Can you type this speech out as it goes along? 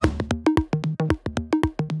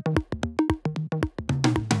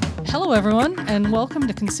Hello, everyone, and welcome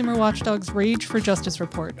to Consumer Watchdog's Rage for Justice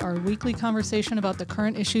Report, our weekly conversation about the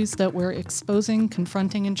current issues that we're exposing,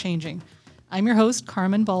 confronting, and changing. I'm your host,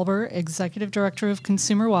 Carmen Balber, Executive Director of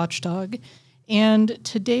Consumer Watchdog, and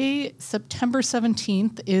today, September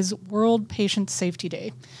 17th, is World Patient Safety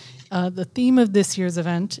Day. The theme of this year's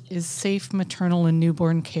event is Safe Maternal and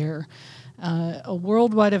Newborn Care, a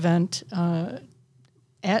worldwide event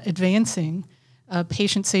at advancing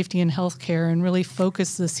patient safety in healthcare, and really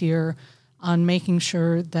focus this year on making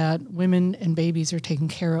sure that women and babies are taken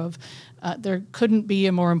care of. There couldn't be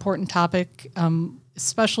a more important topic,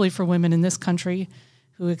 especially for women in this country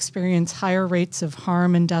who experience higher rates of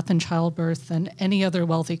harm and death in childbirth than any other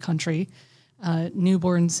wealthy country.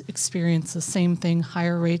 Newborns experience the same thing,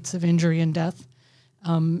 higher rates of injury and death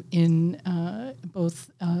in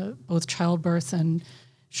both childbirth and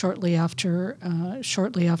shortly after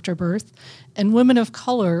birth. And women of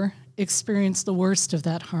color experience the worst of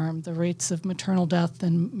that harm. The rates of maternal death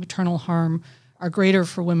and maternal harm are greater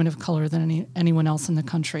for women of color than anyone else in the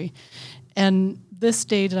country. And this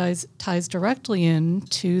day ties directly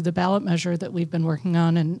into the ballot measure that we've been working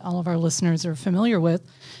on and all of our listeners are familiar with,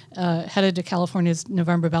 headed to California's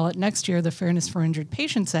November ballot next year, the Fairness for Injured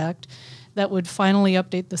Patients Act, that would finally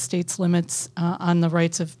update the state's limits on the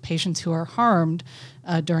rights of patients who are harmed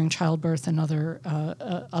during childbirth and other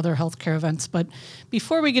healthcare events. But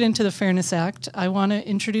before we get into the Fairness Act, I want to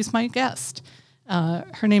introduce my guest.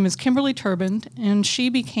 Her name is Kimberly Turbin, and she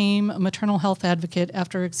became a maternal health advocate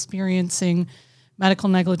after experiencing medical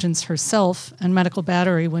negligence herself and medical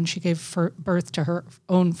battery when she gave birth to her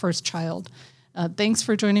own first child. Thanks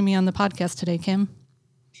for joining me on the podcast today, Kim.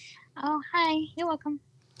 Oh, hi. You're welcome.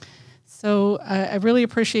 So I really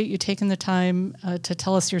appreciate you taking the time to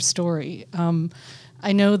tell us your story.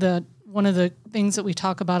 I know that one of the things that we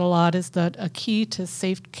talk about a lot is that a key to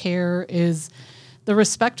safe care is the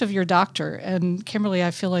respect of your doctor. And Kimberly,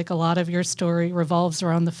 I feel like a lot of your story revolves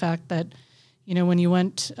around the fact that, you know, when you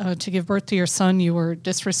went to give birth to your son, you were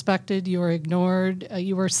disrespected, you were ignored,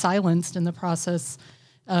 you were silenced in the process,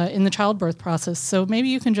 in the childbirth process. So maybe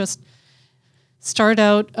you can just start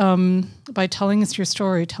out by telling us your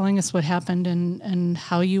story, telling us what happened and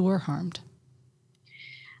how you were harmed.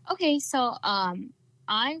 Okay, so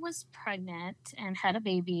I was pregnant and had a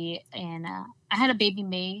baby, and I had a baby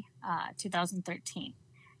May 2013.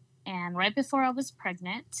 And right before I was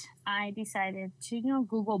pregnant, I decided to,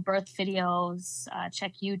 Google birth videos,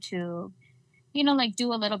 check YouTube, like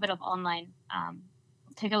do a little bit of online,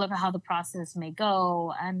 take a look at how the process may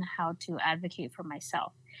go and how to advocate for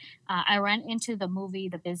myself. I ran into the movie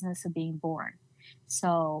The Business of Being Born.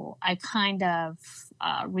 So I kind of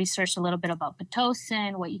researched a little bit about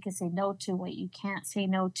Pitocin, what you can say no to, what you can't say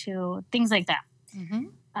no to, things like that.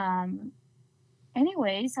 Mm-hmm. Um,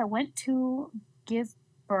 Anyways, I went to give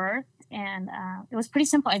birth, and it was pretty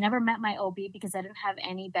simple. I never met my OB because I didn't have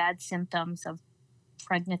any bad symptoms of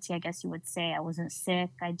pregnancy, I guess you would say. I wasn't sick.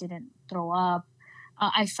 I didn't throw up.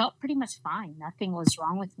 I felt pretty much fine. Nothing was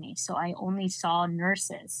wrong with me. So I only saw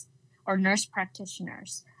nurses or nurse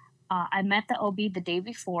practitioners. I met the OB the day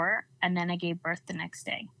before, and then I gave birth the next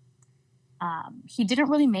day. He didn't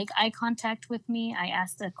really make eye contact with me. I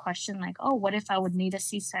asked a question like, oh, what if I would need a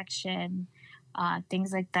C-section?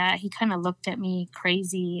 Things like that. He kind of looked at me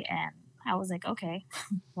crazy, and I was like, okay,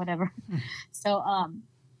 whatever. So,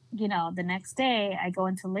 the next day I go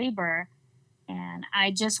into labor, and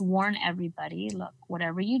I just warn everybody, look,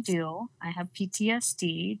 whatever you do, I have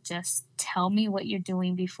PTSD. Just tell me what you're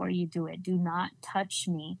doing before you do it. Do not touch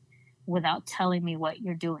me without telling me what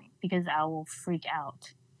you're doing because I will freak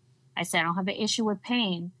out. I said, I don't have an issue with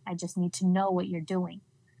pain. I just need to know what you're doing.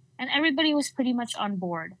 And everybody was pretty much on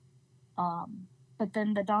board. But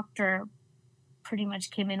then the doctor pretty much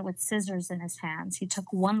came in with scissors in his hands. He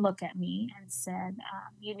took one look at me and said,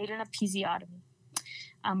 you need an episiotomy.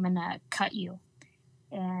 I'm going to cut you.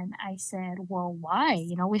 And I said, well, why?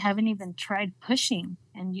 We haven't even tried pushing.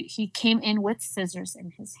 And he came in with scissors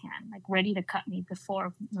in his hand, like ready to cut me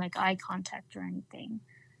before like eye contact or anything.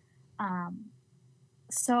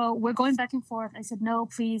 So we're going back and forth. I said, no,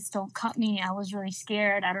 please don't cut me. I was really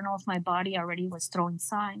scared. I don't know if my body already was throwing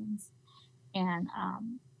signs. And,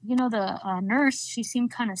 the nurse, she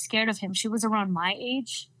seemed kind of scared of him. She was around my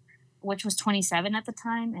age, which was 27 at the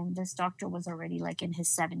time. And this doctor was already like in his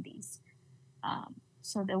 70s.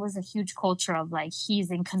 So there was a huge culture of like, he's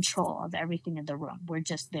in control of everything in the room. We're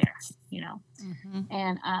just there, Mm-hmm.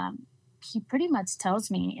 And he pretty much tells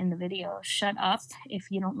me in the video, shut up. If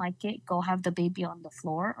you don't like it, go have the baby on the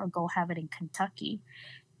floor or go have it in Kentucky.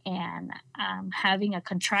 and I'm having a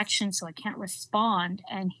contraction, so I can't respond.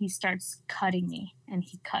 And he starts cutting me, and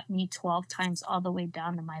he cut me 12 times all the way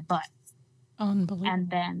down to my butt. And Unbelievable.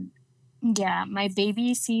 then, yeah, my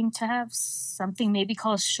baby seemed to have something maybe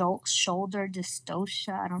called shoulder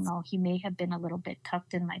dystocia. I don't know. He may have been a little bit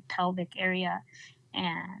tucked in my pelvic area.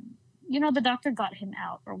 And, the doctor got him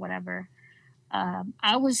out or whatever.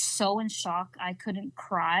 I was so in shock. I couldn't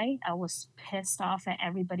cry. I was pissed off at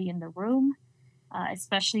everybody in the room,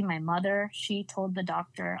 especially my mother. She told the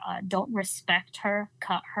doctor, don't respect her,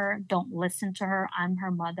 cut her, don't listen to her. I'm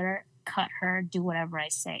her mother, cut her, do whatever I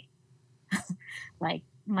say. Like,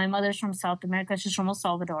 my mother's from South America, she's from El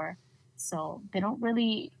Salvador. So they don't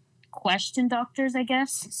really question doctors, I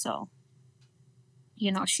guess. So,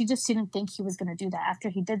 she just didn't think he was going to do that. After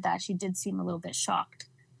he did that, she did seem a little bit shocked.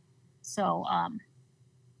 So, and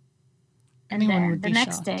Anyone then would the be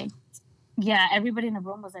next shocked. day, yeah, everybody in the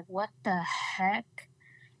room was like, what the heck?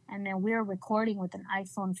 And then we were recording with an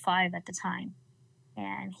iPhone 5 at the time.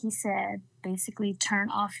 And he said, basically, turn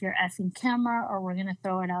off your effing camera or we're going to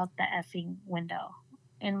throw it out the effing window.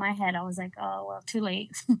 In my head, I was like, oh, well, too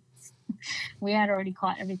late. We had already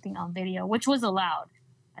caught everything on video, which was allowed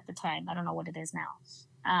at the time. I don't know what it is now.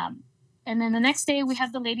 Um, and then the next day, we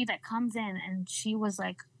have the lady that comes in and she was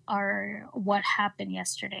like, what happened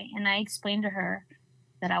yesterday? And I explained to her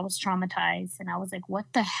that I was traumatized. And I was like, what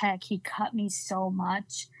the heck? He cut me so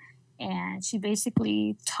much. And she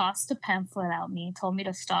basically tossed a pamphlet at me, told me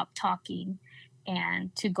to stop talking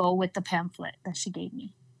and to go with the pamphlet that she gave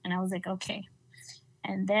me. And I was like, okay.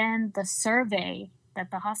 And then the survey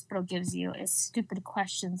that the hospital gives you is stupid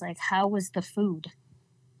questions like, how was the food?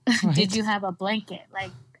 Did Right. you have a blanket?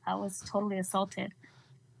 Like, I was totally assaulted.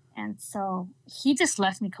 And so he just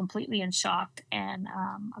left me completely in shock. And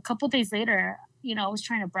a couple days later, I was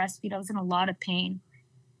trying to breastfeed. I was in a lot of pain.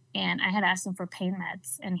 And I had asked him for pain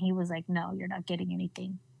meds. And he was like, no, you're not getting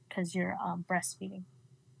anything because you're breastfeeding.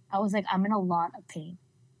 I was like, I'm in a lot of pain.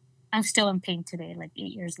 I'm still in pain today, like 8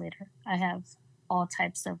 years later. I have all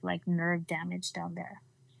types of like nerve damage down there.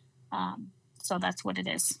 So that's what it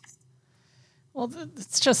is. Well,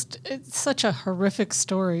 it's such a horrific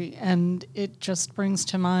story. And it just brings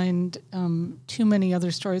to mind too many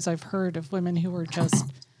other stories I've heard of women who were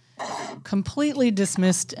just completely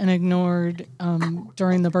dismissed and ignored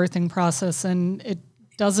during the birthing process. And it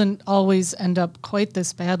doesn't always end up quite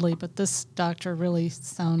this badly, but this doctor really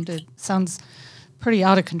sounds pretty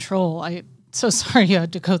out of control. I'm so sorry you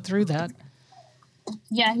had to go through that.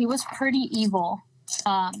 Yeah, he was pretty evil.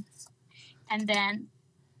 And then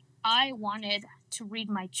I wanted to read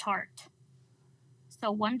my chart.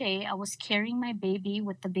 So one day I was carrying my baby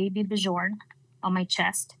with the baby Bjorn on my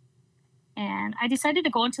chest. And I decided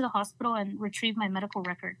to go into the hospital and retrieve my medical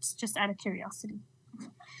records just out of curiosity.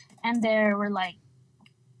 And there were like,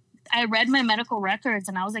 I read my medical records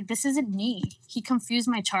and I was like, this isn't me. He confused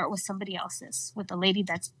my chart with somebody else's, with the lady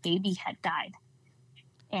that's baby had died.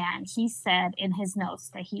 And he said in his notes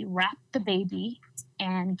that he wrapped the baby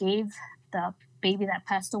and gave the baby that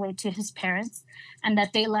passed away to his parents and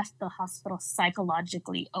that they left the hospital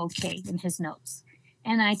psychologically okay in his notes.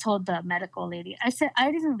 And I told the medical lady, I said,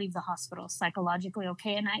 I didn't leave the hospital psychologically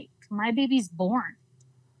okay. And my baby's born.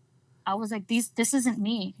 I was like, this isn't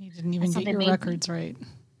me. You didn't even get your records right.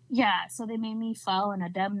 Yeah. So they made me file an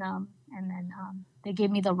addendum and then they gave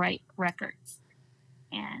me the right records.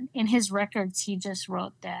 And in his records, he just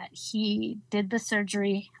wrote that he did the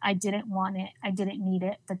surgery. I didn't want it. I didn't need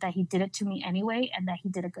it, but that he did it to me anyway and that he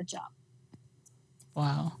did a good job.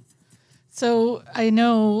 Wow. So I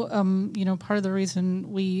know, part of the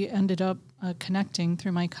reason we ended up connecting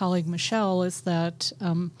through my colleague Michelle is that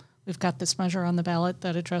we've got this measure on the ballot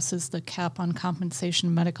that addresses the cap on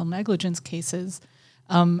compensation medical negligence cases.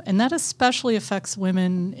 And that especially affects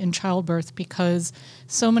women in childbirth because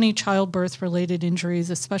so many childbirth-related injuries,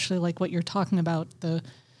 especially like what you're talking about,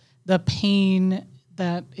 the pain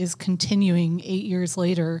that is continuing 8 years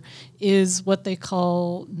later, is what they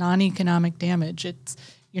call non-economic damage.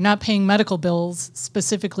 You're not paying medical bills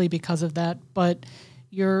specifically because of that, but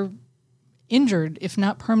you're injured, if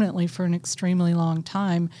not permanently, for an extremely long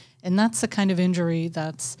time. And that's the kind of injury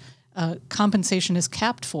that's compensation is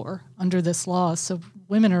capped for under this law. So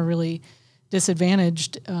women are really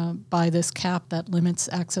disadvantaged by this cap that limits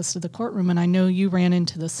access to the courtroom. And I know you ran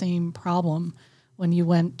into the same problem when you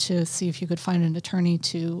went to see if you could find an attorney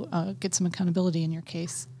to get some accountability in your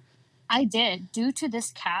case. I did. Due to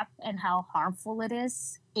this cap and how harmful it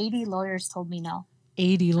is, 80 lawyers told me no.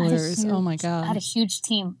 80 lawyers. Oh, my God. I had a huge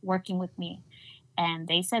team working with me. And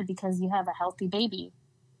they said, because you have a healthy baby,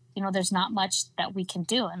 there's not much that we can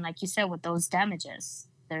do. And like you said, with those damages,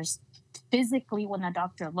 there's physically, when the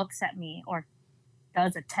doctor looks at me or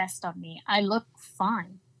does a test on me, I look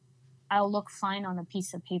fine. I'll look fine on a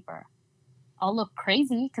piece of paper. I'll look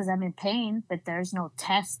crazy because I'm in pain, but there's no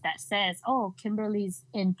test that says, oh, Kimberly's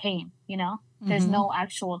in pain, you know? There's Mm-hmm. no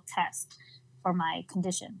actual test for my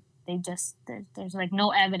condition. There's like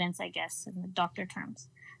no evidence, I guess, in the doctor terms.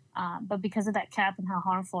 But because of that cap and how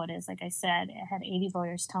harmful it is, like I said, I had 80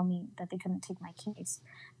 lawyers tell me that they couldn't take my case.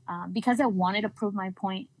 Because I wanted to prove my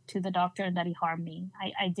point to the doctor that he harmed me,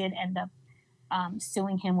 I did end up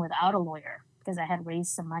suing him without a lawyer because I had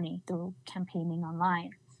raised some money through campaigning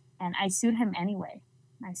online. And I sued him anyway.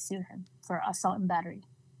 I sued him for assault and battery.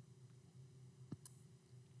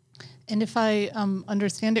 And if I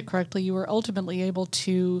understand it correctly, you were ultimately able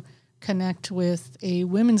to connect with a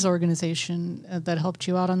women's organization that helped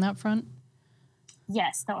you out on that front?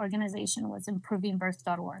 Yes, the organization was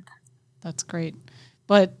improvingbirth.org. That's great.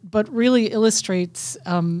 But really illustrates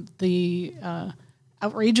the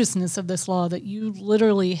outrageousness of this law that you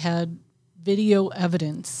literally had video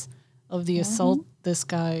evidence of the assault this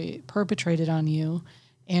guy perpetrated on you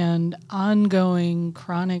and ongoing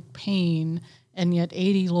chronic pain, and yet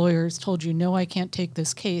 80 lawyers told you, no, I can't take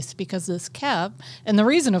this case because this cap, and the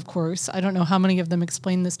reason, of course, I don't know how many of them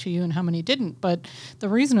explained this to you and how many didn't, but the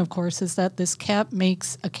reason, of course, is that this cap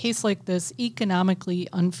makes a case like this economically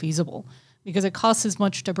unfeasible because it costs as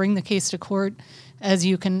much to bring the case to court as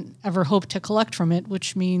you can ever hope to collect from it,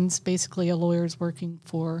 which means basically a lawyer's working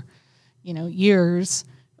for, years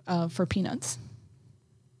for peanuts.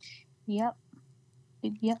 Yep.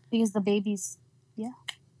 Yep. Because the babies, yeah.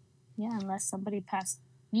 Yeah. Unless somebody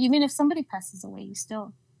even if somebody passes away,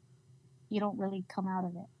 you don't really come out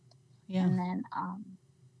of it. Yeah. And then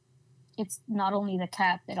it's not only the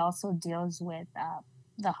cap, it also deals with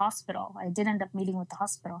the hospital. I did end up meeting with the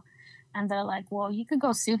hospital. And they're like, well, you could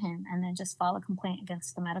go sue him and then just file a complaint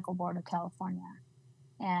against the Medical Board of California.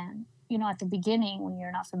 And, at the beginning, when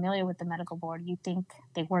you're not familiar with the medical board, you think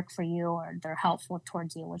they work for you or they're helpful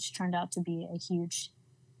towards you, which turned out to be a huge,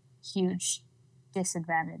 huge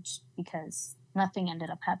disadvantage because nothing ended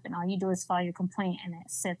up happening. All you do is file your complaint and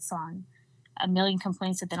it sits on a million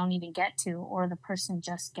complaints that they don't even get to, or the person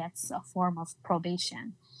just gets a form of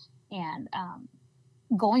probation. And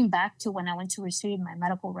going back to when I went to retrieve my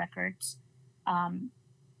medical records, um,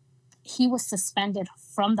 he was suspended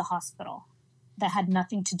from the hospital that had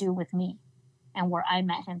nothing to do with me and where I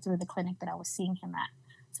met him through the clinic that I was seeing him at.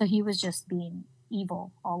 So he was just being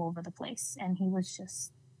evil all over the place. And he was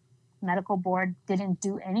just, medical board didn't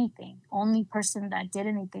do anything. Only person that did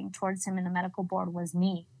anything towards him in the medical board was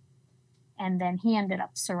me. And then he ended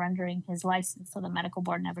up surrendering his license. So the medical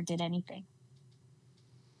board never did anything.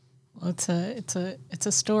 Well, it's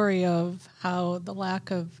a story of how the lack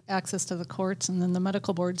of access to the courts and then the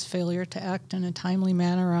medical board's failure to act in a timely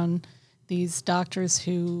manner on these doctors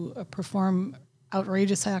who perform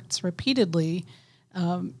outrageous acts repeatedly,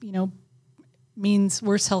 means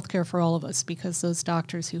worse healthcare for all of us because those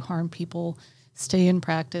doctors who harm people stay in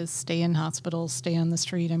practice, stay in hospitals, stay on the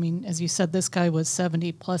street. I mean, as you said, this guy was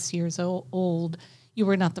 70 plus years old. You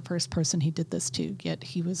were not the first person he did this to, yet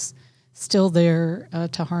he was still there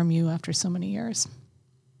to harm you after so many years.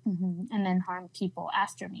 Mm-hmm. And then harm people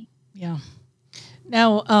after me. Yeah.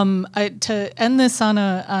 Now, to end this on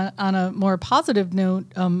a more positive note,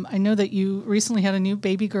 I know that you recently had a new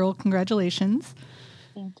baby girl. Congratulations.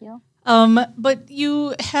 Thank you. But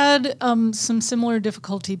you had some similar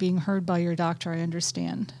difficulty being heard by your doctor, I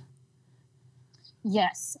understand.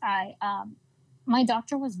 Yes, my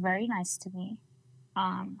doctor was very nice to me.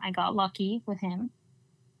 I got lucky with him.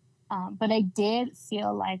 But I did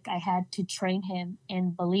feel like I had to train him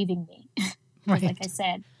in believing me. Because, like I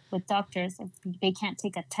said, with doctors, if they can't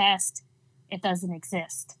take a test, it doesn't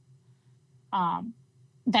exist.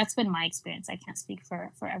 That's been my experience. I can't speak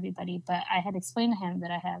for everybody, but I had explained to him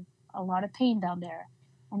that I have a lot of pain down there.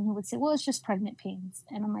 And he would say, well, it's just pregnant pains.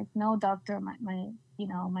 And I'm like, no, doctor,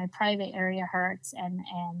 my private area hurts and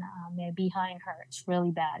my behind hurts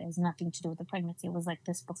really bad. It has nothing to do with the pregnancy. It was like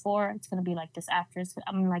this before. It's going to be like this after.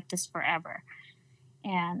 I'm like this forever.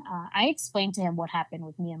 And I explained to him what happened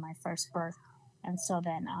with me in my first birth. And so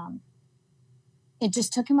then it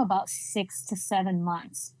just took him about 6 to 7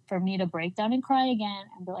 months for me to break down and cry again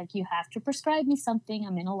and be like, you have to prescribe me something.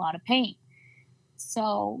 I'm in a lot of pain.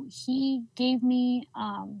 So he gave me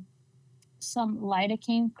some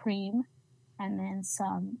lidocaine cream and then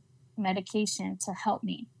some medication to help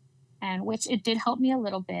me, and which it did help me a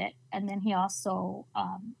little bit. And then he also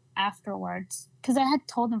afterwards, because I had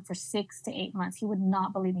told him for 6 to 8 months, he would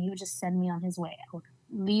not believe me. He would just send me on his way. I would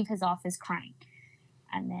leave his office crying.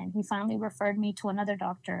 And then he finally referred me to another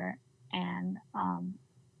doctor, and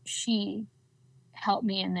she helped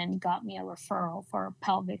me and then got me a referral for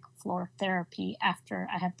pelvic floor therapy after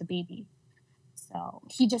I had the baby. So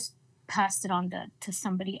he just passed it on to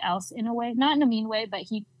somebody else in a way, not in a mean way, but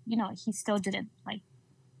he still didn't like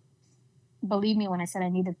believe me when I said I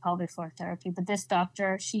needed pelvic floor therapy. But this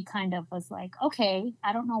doctor, she kind of was like, okay,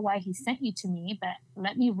 I don't know why he sent you to me, but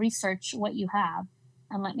let me research what you have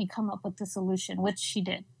and let me come up with the solution, which she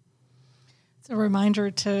did. It's a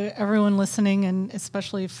reminder to everyone listening, and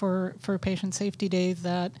especially for Patient Safety Day,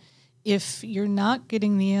 that if you're not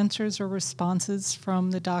getting the answers or responses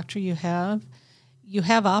from the doctor you have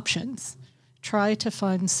options. Try to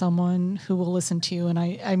find someone who will listen to you. And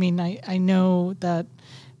I know that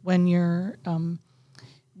when you're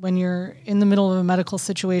in the middle of a medical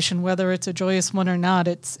situation, whether it's a joyous one or not,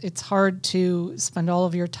 it's hard to spend all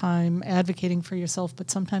of your time advocating for yourself,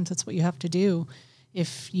 but sometimes it's what you have to do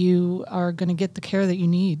if you are going to get the care that you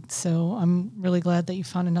need. So I'm really glad that you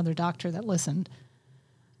found another doctor that listened.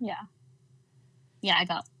 Yeah. Yeah,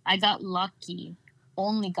 I got lucky.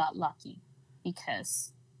 Only got lucky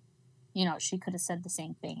because, she could have said the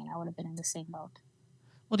same thing and I would have been in the same boat.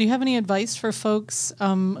 Well, do you have any advice for folks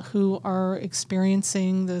who are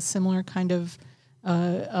experiencing the similar kind of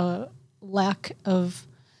lack of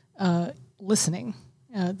listening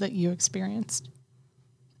that you experienced?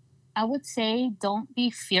 I would say don't be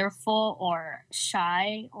fearful or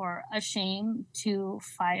shy or ashamed to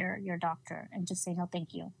fire your doctor and just say no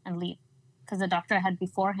thank you and leave. Because the doctor I had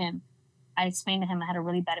before him, I explained to him I had a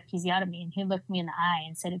really bad episiotomy, and he looked me in the eye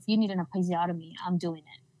and said, if you need an episiotomy, I'm doing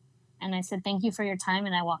it. And I said, thank you for your time,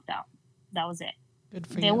 and I walked out. That was it. Good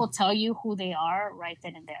for you. They will tell you who they are right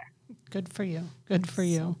then and there. Good for you. Good for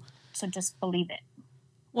you. So just believe it.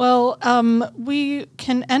 Well, we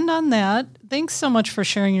can end on that. Thanks so much for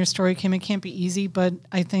sharing your story, Kim. It can't be easy, but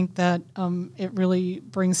I think that it really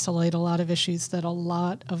brings to light a lot of issues that a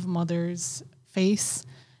lot of mothers face,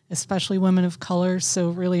 especially women of color. So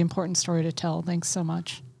really important story to tell. Thanks so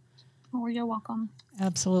much. Oh, you're welcome.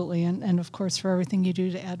 Absolutely. And of course, for everything you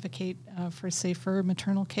do to advocate for safer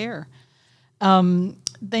maternal care.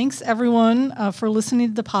 Thanks, everyone, for listening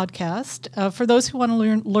to the podcast. For those who want to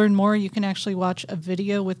learn more, you can actually watch a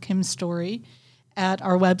video with Kim's story at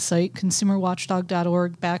our website,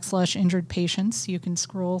 consumerwatchdog.org/injured patients. You can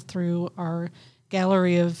scroll through our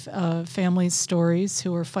gallery of families' stories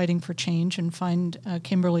who are fighting for change and find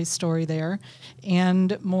Kimberly's story there,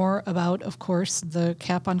 and more about, of course, the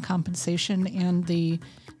cap on compensation and the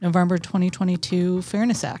November 2022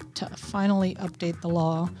 Fairness Act to finally update the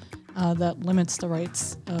law that limits the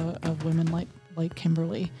rights of women like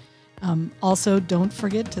Kimberly. Also, don't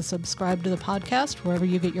forget to subscribe to the podcast wherever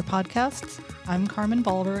you get your podcasts. I'm Carmen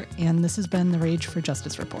Balber, and this has been the Rage for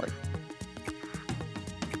Justice Report.